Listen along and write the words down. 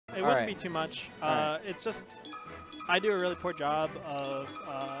It wouldn't be too much. It's just I do a really poor job of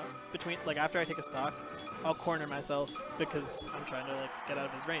between like after I take a stock, I'll corner myself because I'm trying to like get out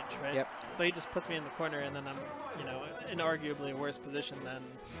of his range, right? Yep. So he just puts me in the corner, and then I'm in arguably a worse position than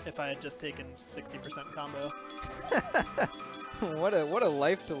if I had just taken 60% combo. What a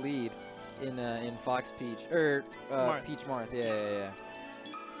life to lead in Fox Peach or Marth. Peach Marth. Yeah.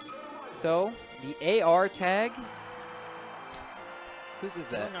 So the AR tag. Whose is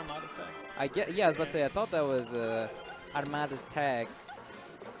that? Armada's tag. I was about to say I thought that was Armada's tag.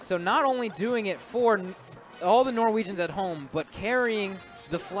 So not only doing it for all the Norwegians at home, but carrying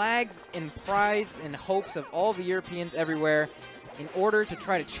the flags and prides and hopes of all the Europeans everywhere in order to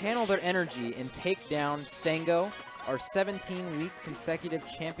try to channel their energy and take down Stango, our 17-week consecutive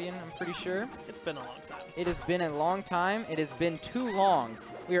champion, I'm pretty sure. It's been a long time. It has been a long time. It has been too long.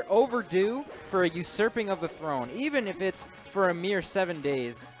 We are overdue for a usurping of the throne, even if it's for a mere 7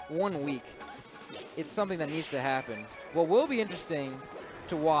 days, 1 week. It's something that needs to happen. What will be interesting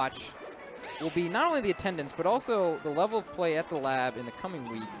to watch will be not only the attendance, but also the level of play at the lab in the coming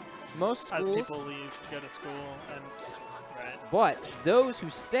weeks. Most schools, as people leave to go to school, and but those who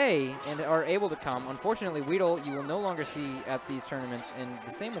stay and are able to come, unfortunately, Widl, you will no longer see at these tournaments, and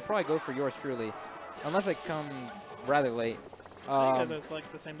the same will probably go for yours truly, unless I come rather late. Because it's like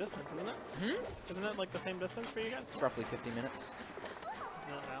the same distance, isn't it? Hmm? Isn't it like the same distance for you guys? It's roughly 50 minutes.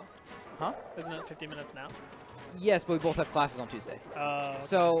 Isn't it now? Huh? Isn't it 50 minutes now? Yes, but we both have classes on Tuesday. Okay.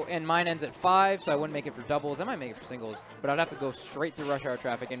 So, and mine ends at 5, so I wouldn't make it for doubles. I might make it for singles, but I'd have to go straight through rush hour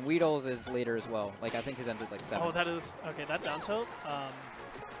traffic, and Widl's is later as well. Like, I think his ends at like 7. Oh, that is, okay, that down tilt.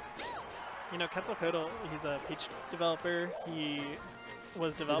 Quetzalcoatl, he's a Peach developer. He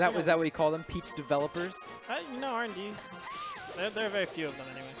was developing. Is that what you call them? Peach developers? R&D. There are very few of them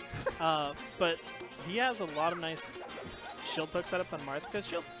anyway. But he has a lot of nice shield poke setups on Marth,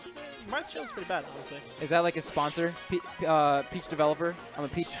 because Marth's shield's pretty bad, honestly. Is that like a sponsor? Peach developer? I'm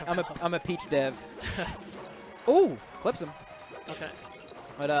a Peach dev. Ooh, clips him. Okay.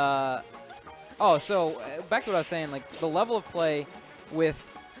 But so back to what I was saying, like the level of play with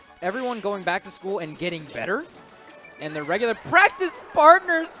everyone going back to school and getting better, and the regular practice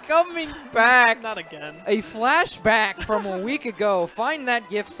partners coming back. Not again. A flashback from a week ago. Find that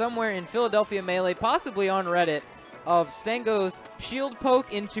GIF somewhere in Philadelphia Melee, possibly on Reddit, of Stango's shield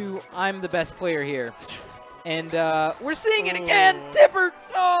poke into I'm the best player here. And we're seeing it again. Tipper!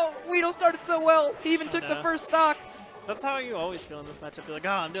 Oh, Widl started so well. He even took the first stock. That's how you always feel in this matchup. You're like, oh,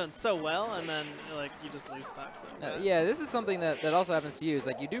 I'm doing so well, and then like you just lose stocks. Yeah, this is something that also happens to you. Is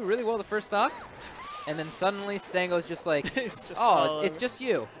like you do really well the first stock, and then suddenly Stango's just like, it's just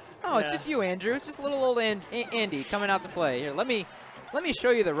you. Oh, it's just you, Andrew. It's just little old Andy coming out to play. Here, let me show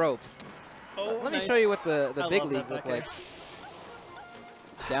you the ropes. Oh, let me show you what the big leagues look like.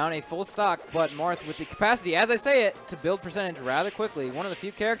 Down a full stock, but Marth with the capacity, as I say it, to build percentage rather quickly. One of the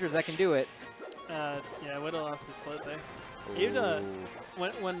few characters that can do it. Yeah, Widl lost his float there. You'd,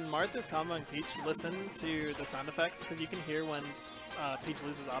 when Marth is comboing Peach, listen to the sound effects, because you can hear when Peach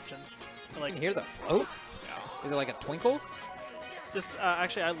loses options. Like, you can hear the float? Yeah. Is it like a twinkle? Just,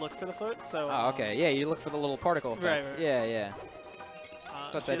 actually, I look for the float, so... Oh, okay. Yeah, you look for the little particle effect. Right. Yeah.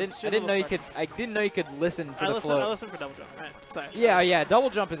 I didn't know you could listen for the float. I listen for double jump. Right. Sorry. Yeah. Double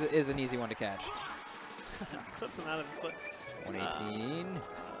jump is an easy one to catch. Clips him out of his foot. 118.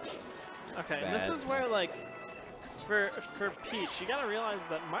 Okay, and this is where like for Peach, you gotta realize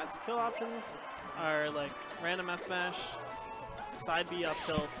that Marth's kill options are like random F smash, side B up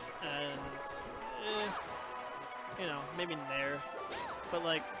tilt, and maybe nair, but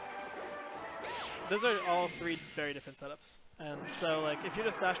like those are all 3 very different setups. And so, like, if you're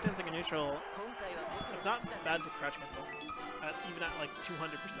just dash dancing a neutral, it's not bad to crouch cancel, even at like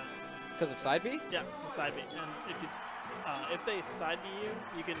 200%. Because of side B? Yeah, side B. And if they side B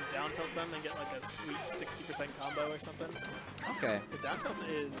you can down tilt them and get like a sweet 60% combo or something. Okay. The down tilt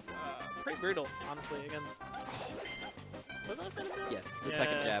is pretty brutal, honestly, against. Was that a Phantom jab? Yes, the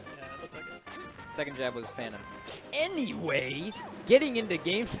second jab. Yeah, it looked like it. Second jab was a Phantom. Anyway, getting into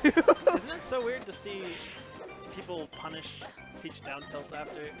game 2. Isn't it so weird to see people punish Peach down tilt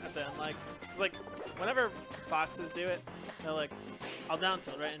at the end? Like, it's like whenever Foxes do it, they're like, I'll down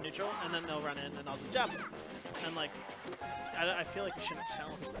tilt right in neutral, and then they'll run in and I'll just jab them. And like, I feel like you shouldn't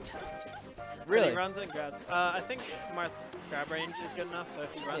challenge the challenge. Really? He runs in and grabs. I think Marth's grab range is good enough, so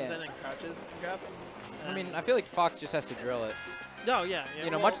if he runs in and crouches and grabs. I mean, I feel like Fox just has to drill it. No, yeah.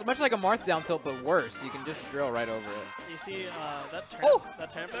 Much like a Marth down tilt, but worse. You can just drill right over it. You see, that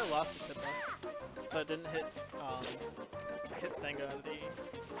turnip there lost its hitbox, so it didn't hit Stango out of the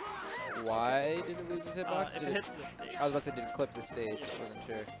Why did it lose his hitbox? If it hits this stage. I was about to say, did it clip the stage? I wasn't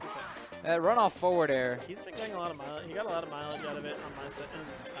sure. Okay. That runoff forward air. He's been getting a lot of mileage. He got a lot of mileage out of it on my set, and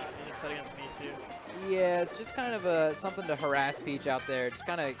in his set against me too. Yeah, it's just kind of something to harass Peach out there. Just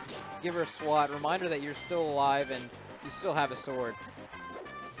kind of give her a swat. Remind her that you're still alive and you still have a sword.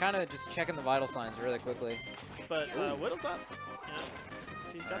 Kind of just checking the vital signs really quickly. But Widl's up. Yeah.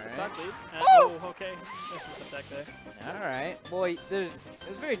 So he's got the stock lead. Oh! Oh, okay. This is the tech there. All right. Boy, it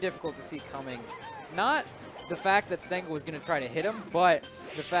was very difficult to see coming. Not the fact that Stango was going to try to hit him, but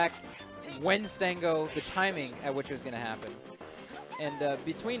the fact when Stango, the timing at which it was going to happen. And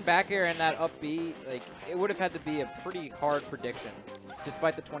between back air and that up B, like, it would have had to be a pretty hard prediction,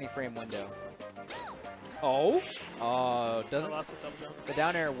 despite the 20-frame window. Oh, doesn't. Lost his double jump. The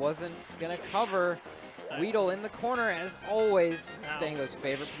down air wasn't gonna cover. Widl in the corner, as always. Ow. Stango's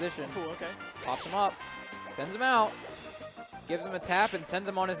favorite position. Ooh, okay. Pops him up, sends him out, gives him a tap, and sends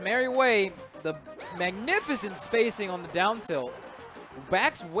him on his merry way. The magnificent spacing on the down tilt.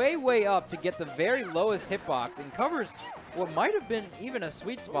 Backs way, way up to get the very lowest hitbox and covers what might have been even a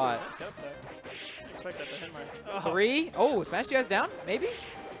sweet spot. Nice cut there. Expect that to hit Marth. Oh. 3. Oh, Smash DI's down? Maybe?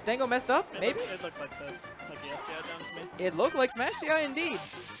 Stango messed up? Maybe? It looked like this, like the SDI down to me. It looked like Smash DI indeed.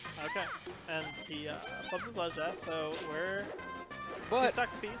 Okay. And he flubs his ledge dash, so we're 2 But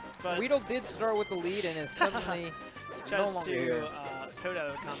stocks apiece. But Widl did start with the lead and is suddenly no tries longer to here. Toad out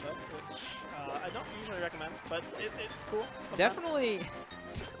of the combo, which I don't usually recommend, but it's cool. Sometimes. Definitely,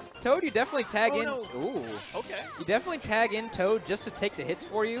 Toad, you definitely tag in. No. Ooh. Okay. You definitely tag in Toad just to take the hits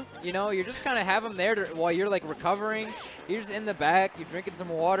for you. You know, you're just kind of have him there while you're like recovering. You're just in the back, you're drinking some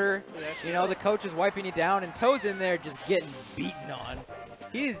water. Yeah, you know, the coach is wiping you down, and Toad's in there just getting beaten on.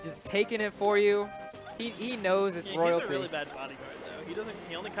 He's just taking it for you. He knows it's royalty. He's a really bad bodyguard though.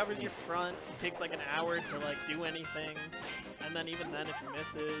 He only covers your front. It takes like an hour to like do anything. And then even then, if he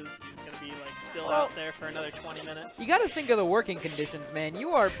misses, he's going to be like still out there for another 20 minutes. You got to think of the working conditions, man. You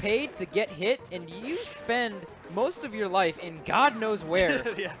are paid to get hit, and you spend most of your life in God knows where.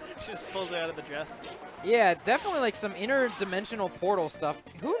 Yeah, she just pulls her out of the dress. Yeah, it's definitely like some interdimensional portal stuff.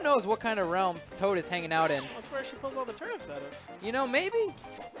 Who knows what kind of realm Toad is hanging out in? That's where she pulls all the turnips out of. You know, maybe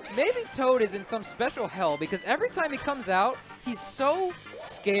Toad is in some special hell because every time he comes out, he's so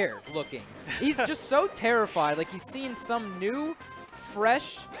scared looking. He's just so terrified, like he's seen some new,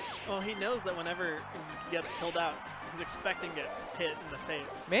 fresh... Well, he knows that whenever he gets pulled out, he's expecting to get hit in the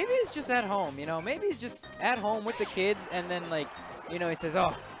face. Maybe he's just at home, you know? Maybe he's just at home with the kids, and then, like, you know, he says,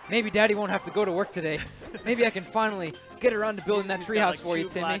 oh, maybe Daddy won't have to go to work today. Maybe I can finally get around to building that treehouse for you,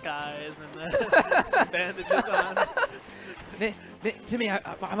 Timmy. Black eyes and some bandages on. Timmy,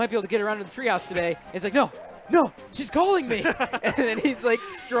 I might be able to get around to the treehouse today. It's like, no, she's calling me. And then he's like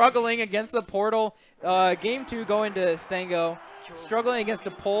struggling against the portal. Game 2 going to Stango, struggling against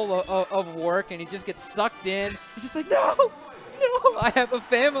the pole of work, and he just gets sucked in. He's just like, no, I have a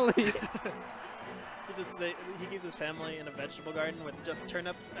family. He keeps his family in a vegetable garden with just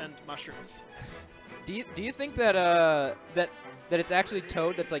turnips and mushrooms. Do you think that that it's actually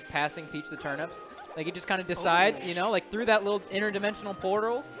Toad that's like passing Peach the turnips? Like he just kind of decides, you know, like through that little interdimensional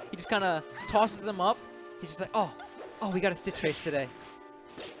portal, he just kind of tosses them up. He's just like, oh, we got a Stitch face today.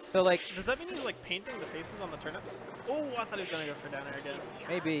 So like, does that mean he's like painting the faces on the turnips? Oh, I thought he was gonna go for down air again.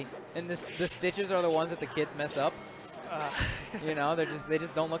 Maybe. And the Stitches are the ones that the kids mess up. You know, they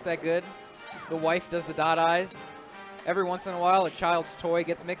just don't look that good. The wife does the dot eyes. Every once in a while, a child's toy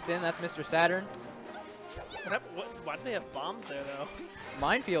gets mixed in. That's Mr. Saturn. Why do they have bombs there, though?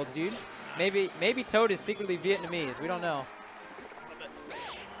 Minefields, dude. Maybe Toad is secretly Vietnamese. We don't know.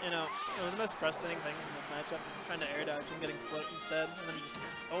 You know, one of the most frustrating things in this matchup is trying to air dodge and getting float instead, and then you just,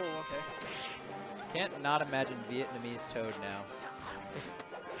 oh, okay. Can't not imagine Vietnamese Toad now.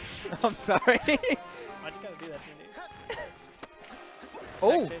 I'm sorry. Why'd you gotta do that to me?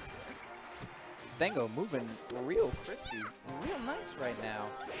 Oh! Stango moving real crispy, real nice right now.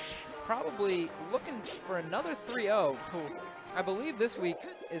 Probably looking for another 3-0. I believe this week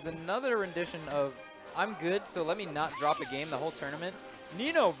is another rendition of I'm good, so let me not drop a game the whole tournament.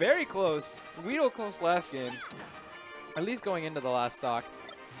 Nino, very close. Widl close last game. At least going into the last stock.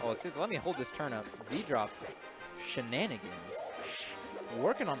 Oh, it says, let me hold this turnip. Z-drop. Shenanigans.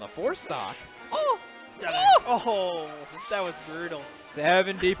 Working on the 4 stock. Oh! Oh, that was brutal.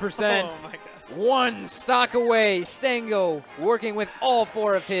 70%. Oh my god. 1 stock away. Stango working with all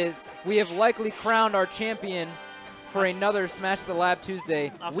 4 of his. We have likely crowned our champion for another Smash the Lab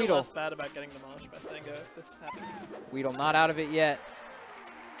Tuesday. I'll feel less bad about getting demolished by Stango if this happens. Widl not out of it yet.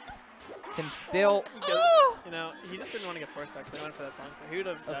 Can still. You know, he just didn't want to get 4 stocks. So he went for that fun. He would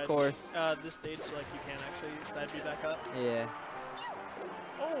have died. Of course. This stage, like, you can't actually side B back up. Yeah.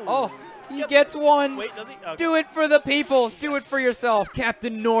 Oh, he gets one. Wait, does he? Okay. Do it for the people. Do it for yourself.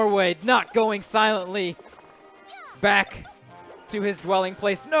 Captain Norway not going silently back to his dwelling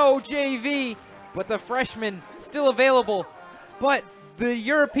place. No, JV, but the freshman still available. But the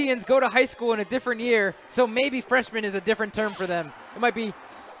Europeans go to high school in a different year, so maybe freshman is a different term for them. It might be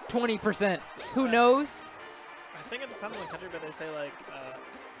 20%. Who knows? I think it depends on the country, but they say, like,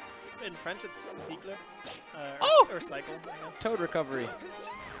 in French it's cycle. Or cycle, I guess. Toad recovery.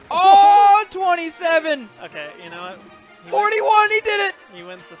 Oh, 27! Okay, you know what? 41, he did it! He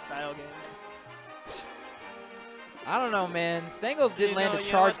wins the style game. I don't know, man. Stango did land a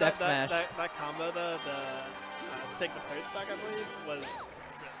charged F smash. That combo, though, to take the third stock, I believe, was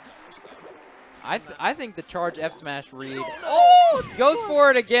really stylish. So. I think the charge F smash read. Oh, goes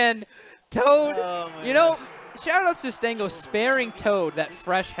for it again. Toad, you know, shout outs to Stango sparing Toad that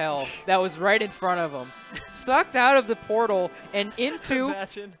fresh hell that was right in front of him. Sucked out of the portal and into.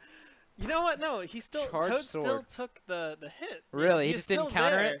 Imagine. You know what? No, he still Toad still took the hit. Really? He just didn't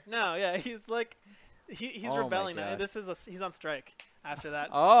counter it? No, yeah, he's like he's rebelling now. He's on strike after that.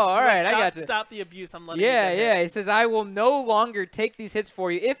 Oh, all right, I got you. Stop the abuse. I'm letting you get hit. He says I will no longer take these hits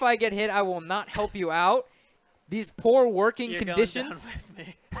for you. If I get hit, I will not help you out. These poor working conditions.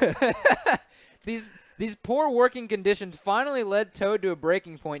 Going down with me. These poor working conditions finally led Toad to a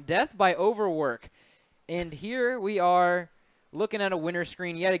breaking point. Death by overwork. And here we are looking at a winner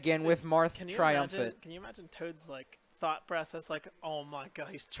screen yet again with Marth triumphant. Can you imagine Toad's like thought process? Like, oh my god,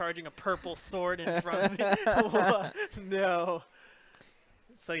 he's charging a purple sword in front of me. No.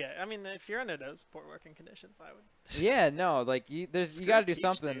 So yeah, I mean, if you're under those poor working conditions, I would. Yeah, no, like you got to do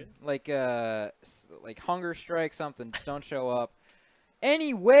something, like hunger strike, something. Just don't show up.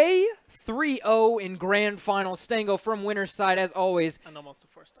 Anyway, 3-0 in grand final. Stango from winner's side as always. And almost a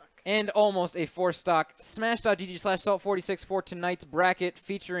 4-stock. And almost a 4-stock. Smash.gg/Salt46 for tonight's bracket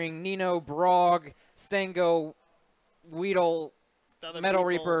featuring Nino, Brog, Stango, Widl, Metal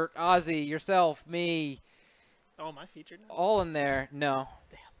Reaper, Ozzy, yourself, me. Oh, am I featured now? All in there. No.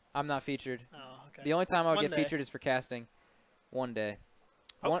 Damn. I'm not featured. Oh, okay. The only time I would get featured is for casting. One day.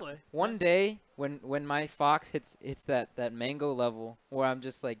 Hopefully. One day when my Fox hits that mango level where I'm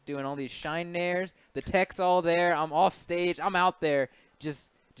just like doing all these shine nairs, the tech's all there, I'm off stage, I'm out there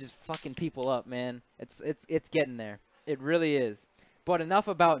just fucking people up, man. It's getting there. It really is. But enough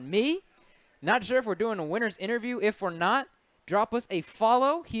about me. Not sure if we're doing a winner's interview. If we're not, drop us a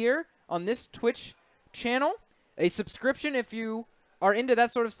follow here on this Twitch channel. A subscription if you are into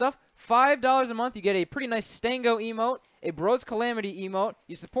that sort of stuff. $5 a month, you get a pretty nice Stango emote, a Bros Calamity emote.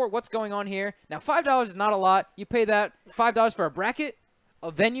 You support what's going on here. Now, $5 is not a lot. You pay that $5 for a bracket, a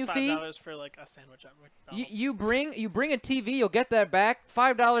venue fee. $5 for like a sandwich at McDonald's. You bring a TV, you'll get that back.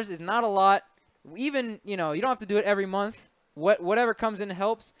 $5 is not a lot. Even, you know, you don't have to do it every month. Whatever comes in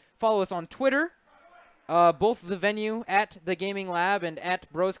helps. Follow us on Twitter. Both the venue at the Gaming Lab and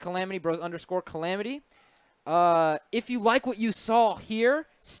at Bros Calamity, Bros_Calamity. If you like what you saw here,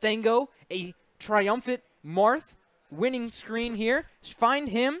 Stango, a triumphant Marth winning screen here. Find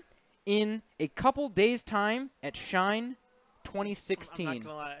him in a couple days' time at Shine 2016. I'm not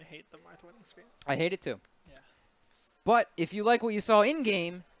gonna lie, I hate the Marth winning screens. I hate it too. Yeah. But if you like what you saw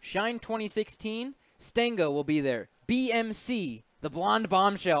in-game, Shine 2016, Stango will be there. BMC, the blonde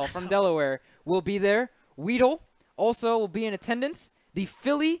bombshell from Delaware, will be there. Widl also will be in attendance. The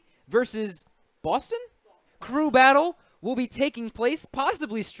Philly versus Boston crew battle will be taking place,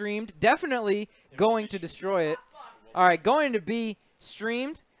 possibly streamed, definitely going to destroy it. All right, going to be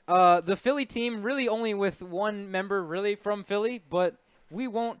streamed. The Philly team really only with one member really from Philly, but we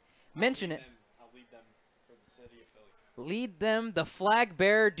won't mention it. I'll lead them for the city of Philly. Lead them, the flag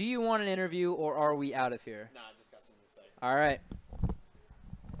bearer. Do you want an interview or are we out of here? Nah, I just got something to say. All right.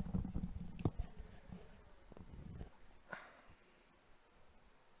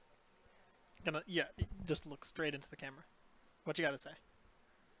 Just look straight into the camera. What you got to say?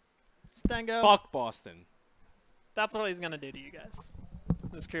 Stango. Fuck Boston. That's what he's going to do to you guys.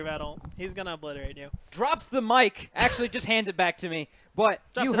 This crew battle, he's going to obliterate you. Drops the mic. Actually, just hands it back to me. But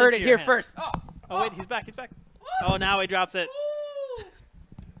Drops you it heard into it your here hands. first. Oh, wait, he's back. He's back. Oh, now he drops it.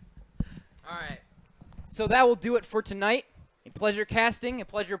 All right. So that will do it for tonight. A pleasure casting, a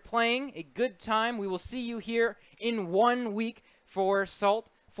pleasure playing, a good time. We will see you here in 1 week for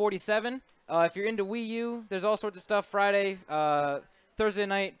Salt 47. If you're into Wii U, there's all sorts of stuff. Friday, Thursday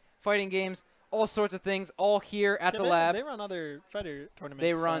night, fighting games, all sorts of things, all here at the lab. They run other fighter tournaments.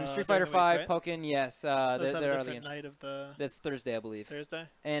 They run Street Fighter V, right? Pokken, yes. They're are a other different night of the... That's Thursday, I believe. Thursday?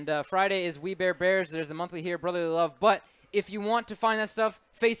 And Friday is We Bear Bears. There's the monthly here, Brotherly Love. But if you want to find that stuff,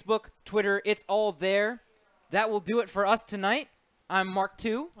 Facebook, Twitter, it's all there. That will do it for us tonight. I'm Mark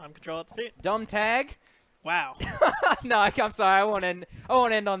 2. I'm Control at the Feet. Dumb tag. Wow. No, I'm sorry. I won't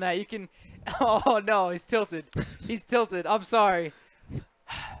end on that. You can. Oh no, he's tilted. He's tilted. I'm sorry.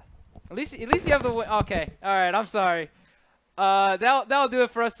 At least you have the. Okay. All right. I'm sorry. That'll do it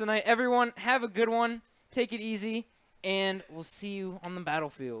for us tonight. Everyone, have a good one. Take it easy, and we'll see you on the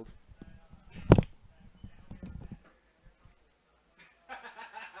battlefield.